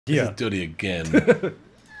This is dirty again.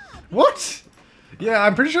 What? Yeah,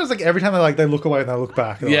 I'm pretty sure it's like every time they look away and they look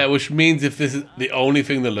back. Yeah, like, which means if this is the only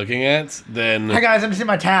thing they're looking at, then Hi guys, I'm just in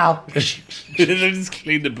my towel. they just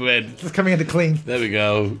clean the bread. Just coming in to clean. There we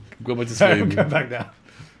go. Go back to I'm sleep. going back down.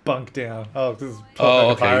 Bunk down. Oh, this is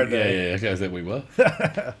Okay. pirate Yeah, day. yeah. Okay, I was like, wait,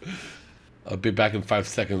 what? I'll be back in 5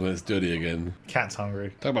 seconds when it's dirty again. Cat's hungry.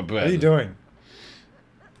 Talk about bread. What are you doing?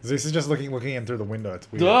 Zeus is just looking in through the window.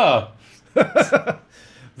 It's weird. Duh.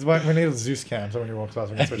 It's why we need a Zeus cam so when you walk past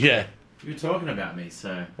we can switch. Yeah. You're talking about me,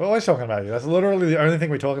 so... We're always talking about you. That's literally the only thing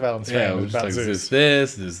we talk about on screen. Yeah, we're is just about like, Zeus.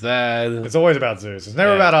 there's that. It's always about Zeus. It's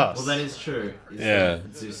never Yeah. about us. Well, that is true. Yeah.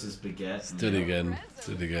 Zeus's baguette. Dirty again.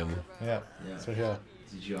 Dirty again. Yeah. Yeah. So yeah.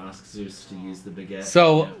 Did you ask Zeus to use the baguette?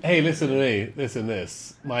 So, Yeah. hey, listen to me. Listen to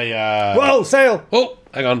this. My, Whoa, sail! Oh,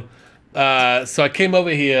 hang on. So I came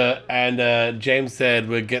over here and James said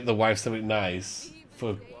we'd get the wife something nice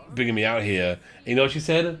for bringing me out here. And you know what she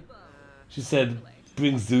said? She said,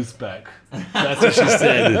 bring Zeus back. That's what she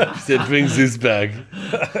said. She said, bring Zeus back.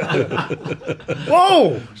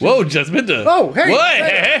 Whoa! Whoa, Jasminda. Oh, hey, What?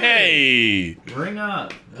 hey. Hey! Ring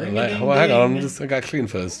up. Ring Like, ding well, hang on. ding. I got clean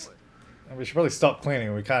first. We should probably stop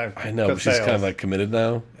cleaning. We kind of. I know, got but she's sails. kind of like committed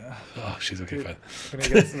now. Oh, she's okay, fine. We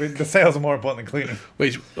need to the sails are more important than cleaning.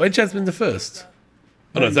 Wait, Jasmine the first?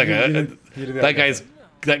 Oh, no, it's that guy. You did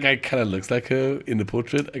That guy kind of looks like her in the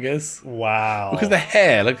portrait, I guess. Wow. Look at the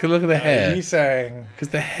hair. Look at the Are hair. you saying Because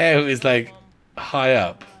the hair is like high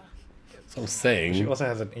up. That's what I'm she saying. also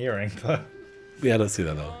has an earring? Though. Yeah, I don't see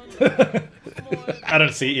that though. I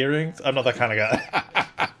don't see earrings. I'm not that kind of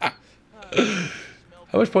guy.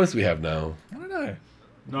 How much points do we have now? I don't know.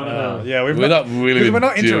 Not enough. Yeah, We're not really. because we're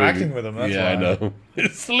not doing- interacting with them. That's yeah, I why. know.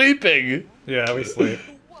 It's sleeping. Yeah, we sleep.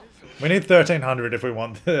 We need 1,300 if we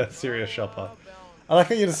want the serious shopper. I like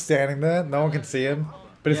how you're just standing there. No one can see him,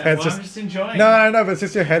 but his Yeah, head's well, just. I'm just enjoying No, but it's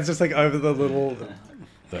just your head's just like over the little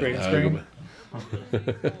green No, screen.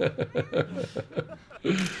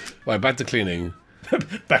 Right, back to cleaning.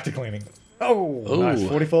 Back to cleaning. Oh, Ooh, nice.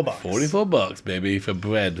 44 bucks. 44 bucks, baby, for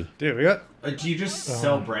bread. Dude, we got. Do you just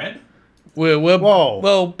sell bread? We're Whoa.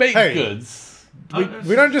 well, baked Hey. goods.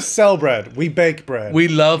 We don't just sell bread. We bake bread. We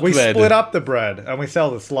love We bread. split up the bread and we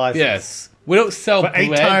sell the slices. Yes. We don't sell For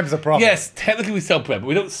bread. 8 times the profit. Yes, technically we sell bread, but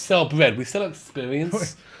we don't sell bread. We sell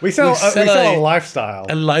experience. We sell a a lifestyle.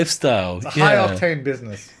 a lifestyle. It's a yeah. high octane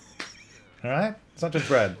business. All right? It's not just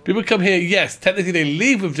bread. People come here, yes, technically they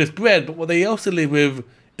leave with just bread, but what they also leave with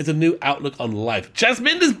is a new outlook on life.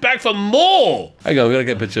 Jasminda's back for more! Hang on, we gotta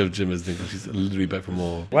get a picture of Jim as because she's literally back for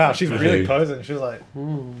more. Wow, she's really Okay. posing. She's like,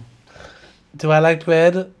 Do I like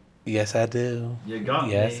bread? Yes, I do. You got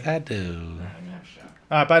Yes, me. I do. I'm gonna have a shot.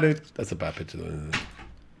 all right, bye, dude. That's a bad picture, though, isn't it?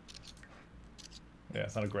 Yeah,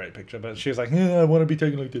 it's not a great picture, but she was like, I want to be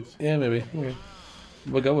taken like this. Yeah, maybe. Okay.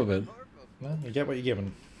 We'll go with it. Well, you get what you're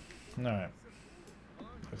given. All right.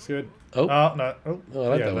 Looks good. Oh. Oh, no. Oh, Oh, I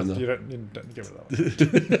like yeah, that one, that's- though. you don't give it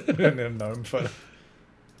that one. We don't need a gnome photo.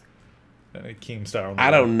 Don't need Keemstar on the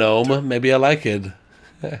I wall. don't know. Maybe I like it.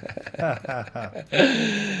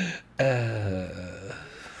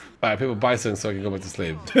 Alright, people buy something so I can go back to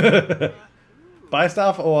sleep. Buy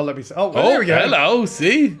stuff or let me... Oh, well, Oh, there we go. hello.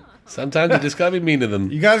 See? Sometimes you just gotta be mean to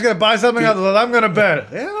them. You guys gonna buy something other than I'm gonna bet.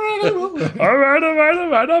 Yeah, all right, I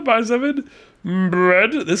will. Alright. I'll buy something.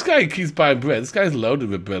 Bread. This guy keeps buying bread. This guy's loaded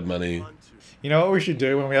with bread money. You know what we should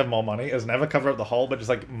do when we have more money is never cover up the hole, but just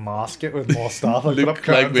like mask it with more stuff. Like, put up Look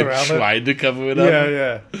like curtains we're around it. trying to cover it up.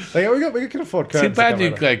 Yeah. Like, we can afford Too curtains. bad to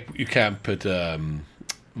you cover it up. you can't put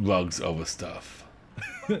rugs over stuff.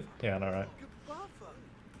 Yeah, no, right.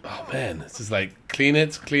 Oh man, it's just like clean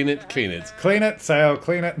it. Clean it, sail,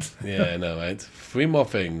 clean it. Yeah, I know, right? 3 more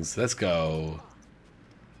things. Let's go.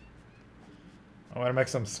 I'm gonna make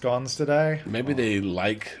some scones today. Maybe they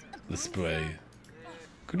like the spray.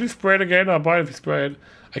 Could you spray it again? I'll buy it if you spray it.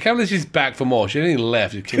 I can't believe she's back for more. She didn't even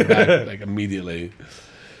left. She came back like immediately.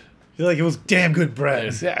 You're like, it was damn good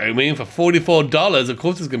bread. Yeah, I mean for $44, of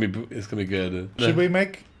course it's gonna be good. Should we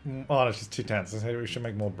make? Oh, it's just 2 tenths. We should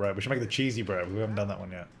make more bread. We should make the cheesy bread. We haven't done that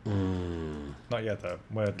one yet. Not yet though.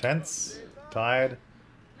 We're tense, tired,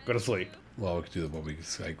 go to sleep. Well, we could do that. But we could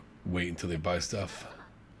just, like wait until they buy stuff.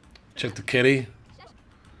 Check the kitty.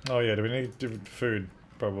 Oh yeah, do we need different food?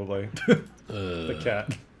 Probably. The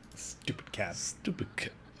cat. Stupid cat. Stupid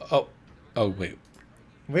cat. Oh wait.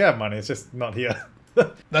 We have money. It's just not here.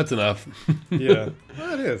 That's enough. Yeah.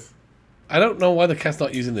 Well, it is. I don't know why the cat's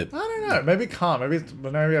not using it. I don't know. Maybe it can't.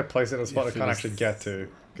 Maybe I place it in a spot If I it can't was- actually get to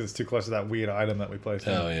because it's too close to that weird item that we placed.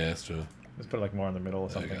 Oh in. yeah, that's true. Let's put it like more in the middle or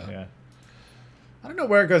There you something. go. Yeah. I don't know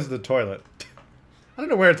where it goes to the toilet. I don't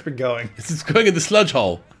know where it's been going. It's just going in the sludge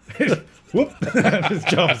hole. Whoop! Just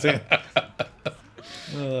jumps in.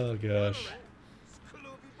 Oh gosh.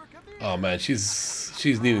 Oh man,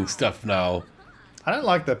 she's needing stuff now. I don't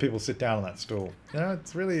like that people sit down on that stool. You know,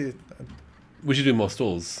 it's really. We should do more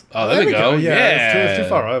stalls. Oh, there we go. Yeah, it's too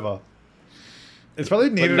far over. It's probably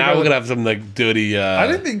But needed. now we're gonna have some like dirty. I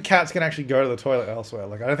don't think cats can actually go to the toilet elsewhere.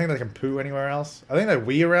 Like, I don't think they can poo anywhere else. I think they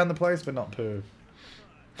wee around the place, but not poo.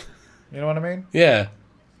 You know what I mean? Yeah.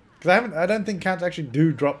 Because I don't think cats actually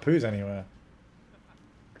do drop poos anywhere.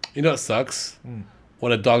 You know what sucks?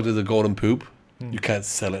 When a dog does a golden poop, you can't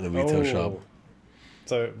sell it in a retail shop.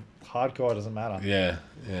 So hardcore doesn't matter. Yeah,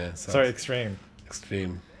 yeah. Sorry, extreme.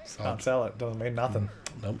 Extreme. Can't sell it. Doesn't mean nothing.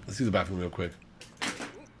 Nope. Let's use the bathroom real quick.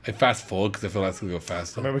 I fast forward because I feel like it's gonna go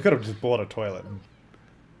faster. I mean, we could have just bought a toilet.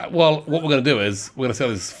 And... Well, what we're gonna do is we're gonna sell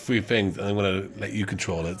these free things, and I'm gonna let you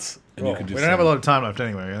control it, and you can do. We don't have a lot of time left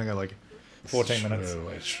anyway. I think I got like 14 minutes.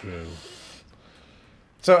 It's true.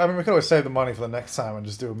 So I mean, we could always save the money for the next time and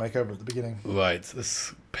just do a makeover at the beginning. Right.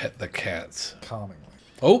 Let's pet the cat. Calmingly.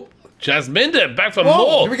 Oh, Jasminda, back for Whoa,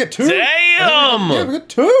 more. did we get 2? Damn. Yeah, we got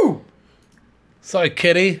 2. Sorry,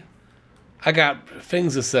 kitty. I got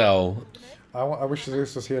things to sell. I wish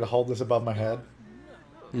Zeus was here to hold this above my head.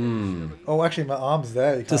 Oh, actually, my arm's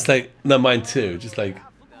there. You Just like, no, mine too. Just like,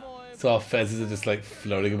 so our feathers are just like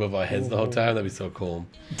floating above our heads the whole time. That'd be so cool.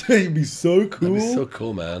 That'd be so cool. That'd be so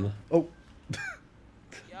cool, man. Oh.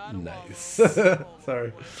 Nice.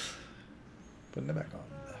 Sorry. Putting it back on.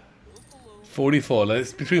 44. Like,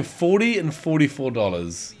 it's between $40 and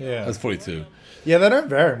 $44. Yeah. That's 42. Yeah, they don't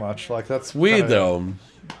vary much. Like, that's Weird kinda, though.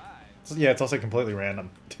 Yeah, it's also completely random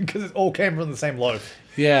because it all came from the same loaf.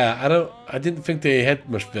 Yeah, I didn't think they had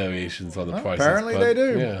much variations on the prices. Apparently but they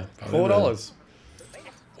do. Yeah, $4.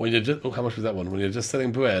 When you're just, how much was that one? When you're just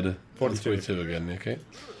selling bread, 42. 42 again. Okay.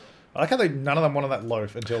 I like how none of them wanted that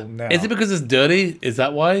loaf until now. Is it because it's dirty? Is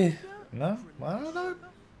that why? No, I don't know.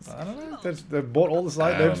 I don't know. They bought all this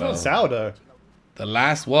like I they don't just want know. sourdough. The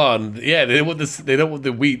last one, yeah, they don't want this. They don't want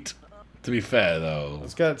the wheat. To be fair, though,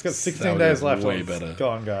 It's got 16 Sourdough days left. way It's better.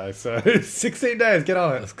 gone, guys. So 16 days. Get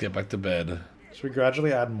on it. let's get back to bed. Should we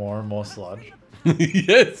gradually add more and more sludge?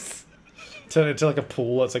 Yes. Turn it into like a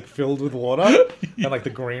pool that's like filled with water and like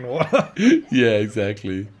the green water. Yeah,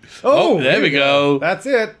 exactly. Oh, there we go. That's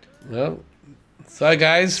it. Well, sorry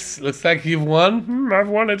guys. Looks like you've won. I've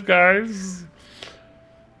won it, guys.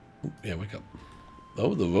 Yeah, wake up.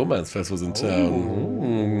 Oh, the romance festival's in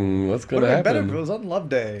town. What's Would gonna have been better happen? if it was on Love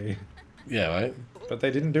Day. Yeah, right. But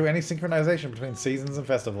they didn't do any synchronization between seasons and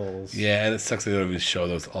festivals. Yeah, and it sucks they don't even show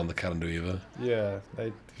those on the calendar either. Yeah,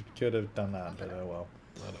 they could have done that, but oh well.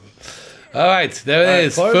 All right, there All it right,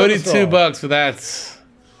 is. close up the store. $32 for that.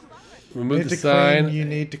 Remove the sign. You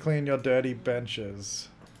need to clean your dirty benches.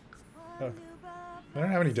 Oh, we don't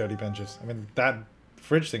have any dirty benches. I mean, that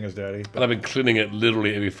fridge thing is dirty. And I've been cleaning it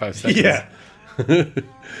literally every 5 seconds. Yeah.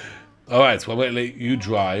 All right, so I'm going to let you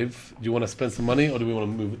drive. Do you want to spend some money or do we want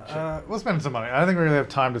to move it? We'll spend some money. I don't think we really have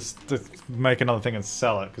time to make another thing and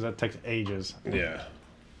sell it because that takes ages. Yeah.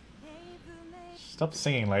 Stop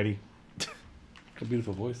singing, lady. A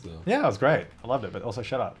beautiful voice, though. Yeah, it was great. I loved it, but also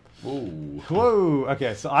shut up. Whoa. Whoa.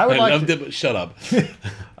 Okay, so I would like loved to... it, but shut up.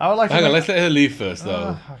 I would like to... Hang on, make- let's let her leave first,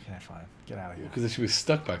 though. okay, fine. Get out of here. Because she was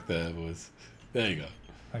stuck back there, boys. There you go.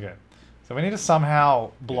 Okay. So we need to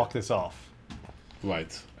somehow block this off.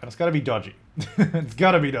 Right. And it's got to be dodgy. It's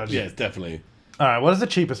got to be dodgy. Yes, definitely. All right, what is the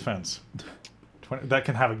cheapest fence? 20, that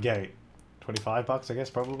can have a gate. $25, I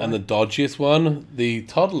guess, probably. And the dodgiest one, the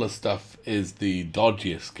toddler stuff is the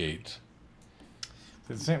dodgiest gate.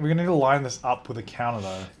 We're going to need to line this up with a counter,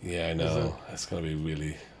 though. Yeah, I know. That's going to be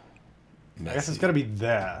really messy. I guess it's got to be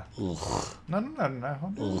there. Ugh. No.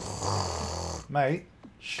 Hold on. Mate.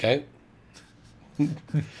 Okay.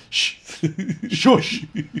 Shh. Shush.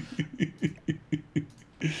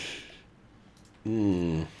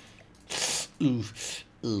 Mm.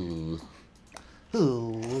 Ooh.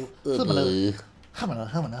 Ooh. I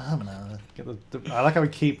like how we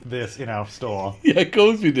keep this in our store. Yeah, of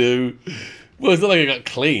course we do. Well, it's not like it got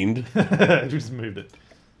cleaned. We just moved it.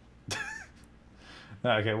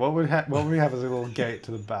 No, okay, what would we have as a little gate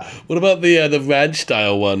to the back? What about the ranch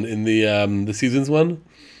style one in the seasons one?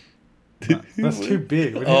 That's too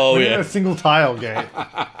big. We need yeah. a single tile gate.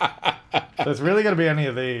 There's really going to be any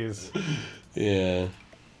of these. Yeah. We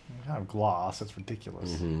can't have glass. That's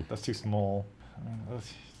ridiculous. That's too small. I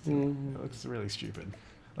mean, it looks really stupid.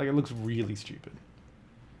 Like, it looks really stupid.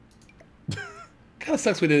 Kind of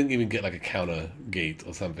sucks we didn't even get like a counter gate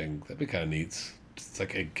or something. That'd be kind of neat. It's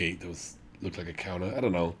like a gate that looked like a counter. I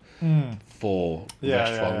don't know. For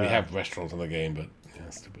restaurant. Yeah. We have restaurants in the game, but yeah,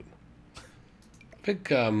 stupid. I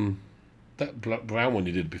think That brown one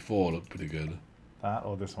you did before looked pretty good. That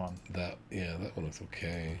or this one? That one looks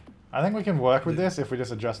okay. I think we can work with this if we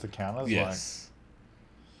just adjust the counters. Yes.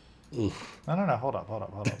 Oof. Like... No. Hold up.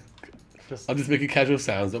 I'm just making casual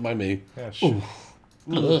sounds. Don't mind me. Yeah, sure.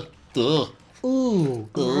 Ugh. Ugh. Ooh,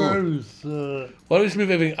 gross. Why don't we just move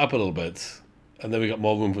everything up a little bit, and then we got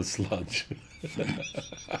more room for sludge.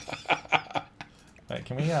 Wait,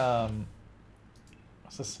 can we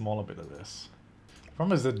what's a smaller bit of this?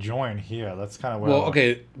 Problem is the join here. That's kind of where. Well,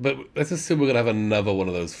 okay, but let's assume we're gonna have another one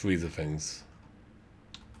of those freezer things.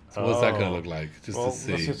 So what's that gonna look like? Just to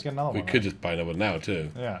see. Let's just get another we one. could just buy another one now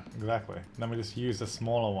too. Yeah, exactly. Then we just use the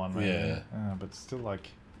smaller one. Maybe. Yeah. But still like.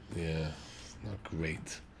 Yeah, it's not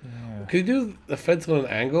great. Yeah. Can you do the fence on an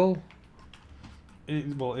angle? It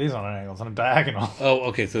is on an angle. It's on a diagonal. Oh,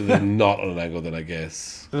 okay, so they're not on an angle then, I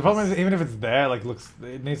guess. The problem is, even if it's there, like,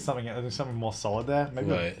 it needs something. There's something more solid there. Maybe.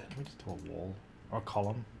 Right. Can we just do a wall or a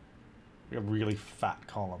column? Like a really fat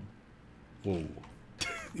column. Whoa.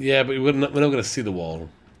 Yeah, but we're not going to see the wall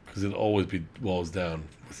because it'll always be walls down.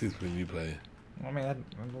 This is when you play. I mean,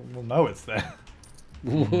 we'll know it's there.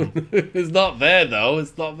 It's not there though.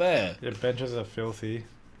 It's not there. Yeah, benches are filthy.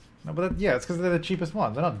 No, but yeah, it's because they're the cheapest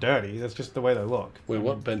ones. They're not dirty. That's just the way they look. Wait,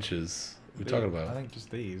 what benches are we talking about? I think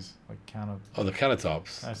just these, like counter. Oh, the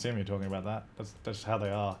countertops. I assume you're talking about that. That's how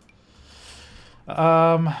they are.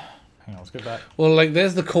 Hang on, let's go back. Well, like,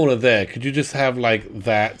 there's the corner there. Could you just have like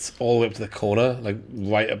that all the way up to the corner, like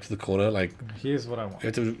right up to the corner? Like, here's what I want. you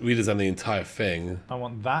have to redesign the entire thing. I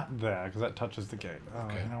want that there because that touches the gate. Oh,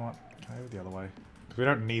 Okay. you know what? Can I go the other way? Because we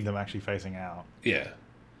don't need them actually facing out. Yeah.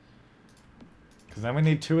 Because then we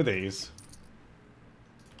need two of these.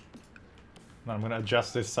 Now I'm going to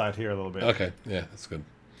adjust this side here a little bit. Okay. Yeah, that's good.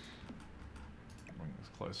 Bring this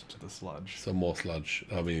closer to the sludge. So more sludge.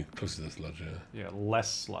 I mean, closer to the sludge. Yeah. Yeah,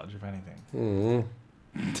 less sludge if anything. Mm.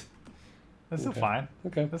 That's still Okay. fine.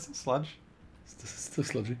 Okay. That's still sludge. It's still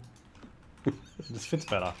sludgy. It just fits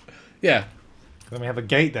better. Yeah. Then we have a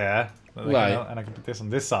gate there. Right. And I can put this on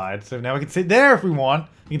this side. So now we can sit there if we want.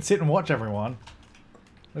 You can sit and watch everyone.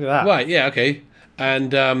 Look at that. Right. Yeah. Okay.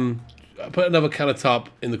 And put another countertop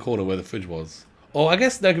in the corner where the fridge was. Oh, I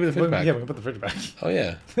guess that could be the fridge back. Yeah, we can put the fridge back. Oh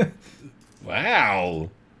yeah.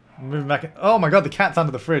 Wow. Move back. Oh my god, the cat's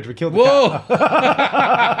under the fridge. We killed the Whoa.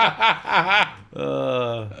 cat.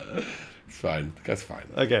 It's fine. That's fine.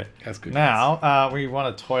 Okay. That's good. Now, we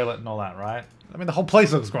want a toilet and all that, right? I mean, the whole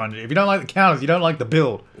place looks grungy. If you don't like the counters, you don't like the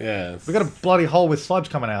build. Yeah. We got a bloody hole with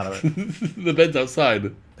sludge coming out of it. The bed's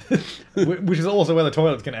outside. Which is also where the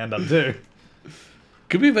toilet's going to end up, too.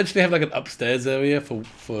 Could we eventually have like an upstairs area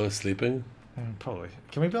for sleeping? Probably.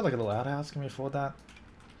 Can we build like a little outhouse? Can we afford that?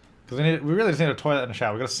 Because we really just need a toilet and a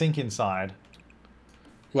shower. We got a sink inside.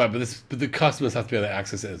 Right, but the customers have to be able to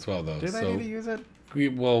access it as well, though. Do they need to use it?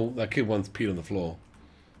 Well, that kid once peed on the floor.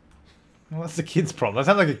 Well, that's the kid's problem. That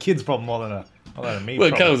sounds like a kid's problem more than a me Well,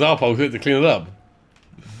 it problem. kind of was our problem. We had to clean it up.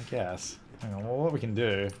 I guess. Hang on. Well, what we can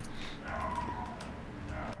do?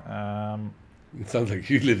 It sounds like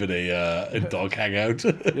you live in a dog hangout.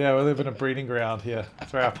 Yeah, we live in a breeding ground here.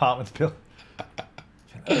 That's where our apartment's built.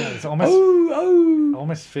 It's almost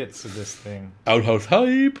almost fits with this thing. Outhouse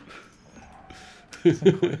hype.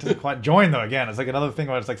 It doesn't quite join though. Again, it's like another thing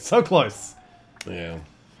where it's like so close. Yeah.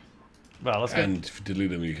 Well, let's go. And if you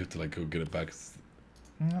delete them, you have to like go get it back.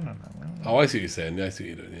 No. Oh, I see what you're saying. Yeah, I see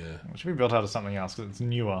what you're doing. Yeah. It should be built out of something else because it's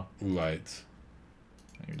newer. Right.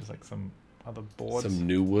 Maybe just like some other boards. Some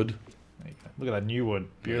new wood. There you go. Look at that new wood.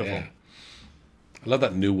 Beautiful. Yeah. I love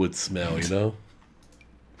that new wood smell, you know?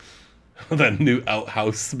 That new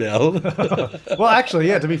outhouse smell. Well, actually,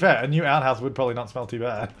 yeah, to be fair, a new outhouse would probably not smell too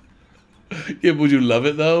bad. Yeah, would you love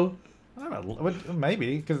it though? I don't know.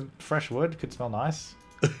 Maybe, because fresh wood could smell nice.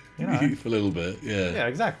 You know. For a little bit, yeah. Yeah,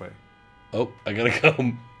 exactly. Oh, I gotta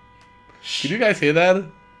come. Can you guys hear that?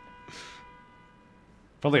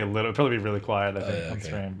 Probably a little. Probably be really quiet, I think, yeah, on okay.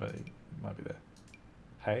 stream, but it might be there.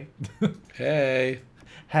 Hey. Hey.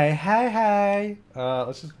 Hey.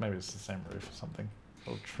 Let's just maybe it's the same roof or something. A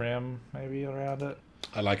little trim maybe around it.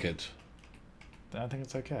 I like it. I think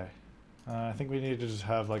it's okay. I think we need to just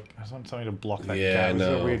have like something to block that Yeah, gap.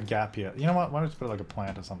 There's no. a weird gap here. You know what? Why don't we just put like a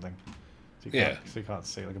plant or something? So you Yeah. so you can't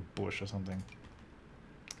see like a bush or something.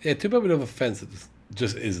 Yeah, too bad we don't have a fence that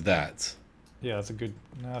just is that. Yeah, that's a good.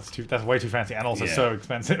 No, that's way too fancy and also Yeah. so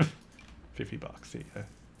expensive. $50. There you go.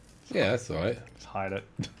 Yeah, that's alright. Just hide it.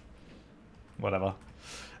 Whatever.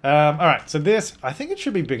 All right. So this, I think it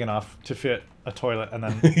should be big enough to fit a toilet and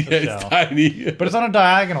then a Yeah, shower. it's tiny. But it's on a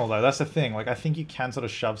diagonal though. That's the thing. Like I think you can sort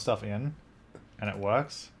of shove stuff in, and it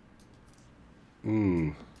works.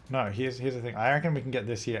 Mm. No, here's the thing. I reckon we can get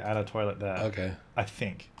this here and a toilet there. Okay. I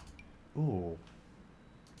think. Ooh,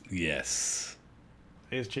 Yes.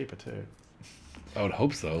 it is cheaper too. I would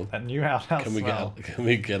hope so. That new outhouse Can we smell.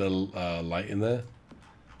 get a light in there?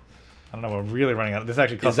 I don't know. We're really running out. This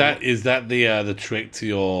actually costs. Is that the trick to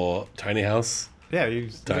your tiny house? Yeah, you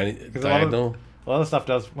Diagonal. A lot of stuff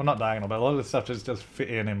does. Well, not diagonal, but a lot of the stuff just does fit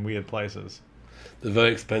in weird places. The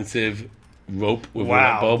very expensive rope with a light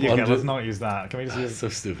Wow. bulb Okay, under let's it. not use that. Can we just use? So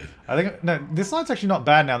stupid. I think no. This light's actually not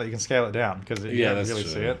bad now that you can scale it down because you Yeah, don't that's really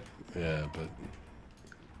true. see it. Yeah, but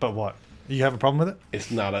But what? You have a problem with it? it's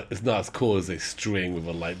not as cool as a string with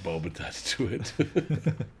a light bulb attached to it.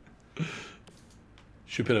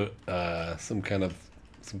 Should we put some kind of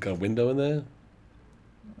window in there?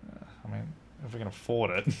 I mean, if we can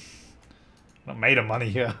afford it. We're not made of money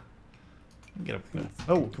here. Get a,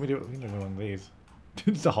 oh, can we do it? We can do one of these.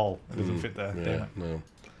 It's a hole. It doesn't fit there. Yeah, Damn it. no.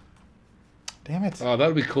 Damn it. Oh, that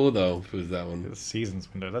would be cool though if it was that one. The seasons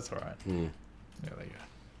window. That's all right. Mm. Yeah, there you go.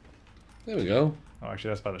 There we go. Oh, actually,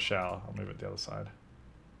 that's by the shower. I'll move it the other side.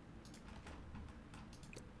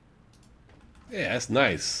 Yeah, that's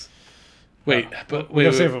nice. Wait, but we'll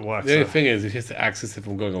wait, see if it works, The only though. thing is, you have to access it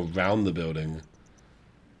from going around the building.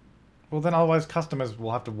 Well, then otherwise customers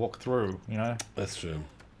will have to walk through, you know? That's true.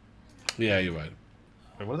 Yeah, you're right.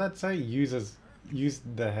 Wait, what did that say? Use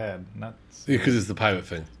the head. That's, Because it's the pirate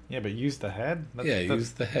thing. yeah, but use the head? Yeah,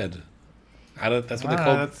 use the head. That's what I they don't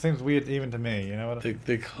call. know, that seems weird even to me, you know what?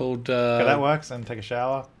 They called. Okay, that works, and take a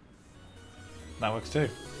shower. That works too.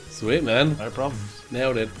 Sweet, man. No problems.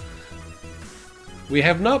 Nailed it. We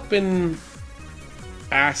have not been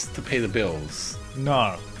asked to pay the bills,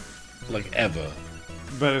 No. like, ever.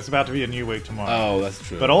 But it's about to be a new week tomorrow. Oh, that's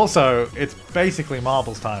true. But also, it's basically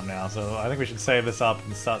marbles time now, so I think we should save this up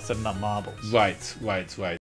and start setting up marbles. Right.